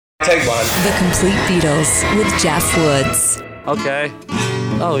take one. The Complete Beatles with Jeff Woods. Okay.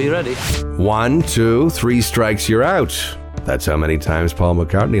 Oh, you ready? 1, 2, 3 strikes, you're out. That's how many times Paul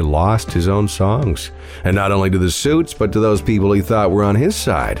McCartney lost his own songs. And not only to the Suits, but to those people he thought were on his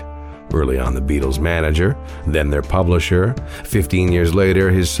side. Early on, the Beatles' manager, then their publisher, 15 years later,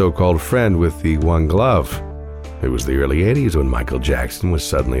 his so-called friend with the one glove. It was the early 80s when Michael Jackson was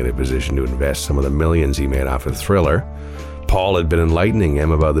suddenly in a position to invest some of the millions he made off of Thriller. Paul had been enlightening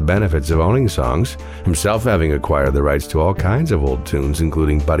him about the benefits of owning songs, himself having acquired the rights to all kinds of old tunes,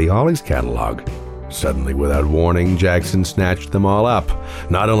 including Buddy Holly's catalog. Suddenly, without warning, Jackson snatched them all up.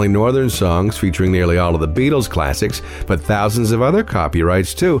 Not only Northern songs featuring nearly all of the Beatles classics, but thousands of other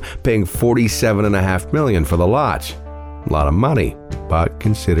copyrights too, paying $47.5 million for the lot. A lot of money, but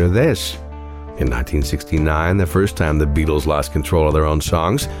consider this. In 1969, the first time the Beatles lost control of their own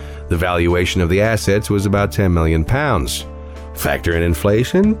songs, the valuation of the assets was about £10 million. Factor in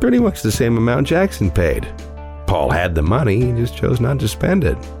inflation, pretty much the same amount Jackson paid. Paul had the money, he just chose not to spend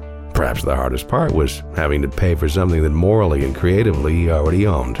it. Perhaps the hardest part was having to pay for something that morally and creatively he already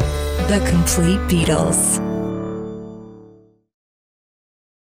owned. The Complete Beatles.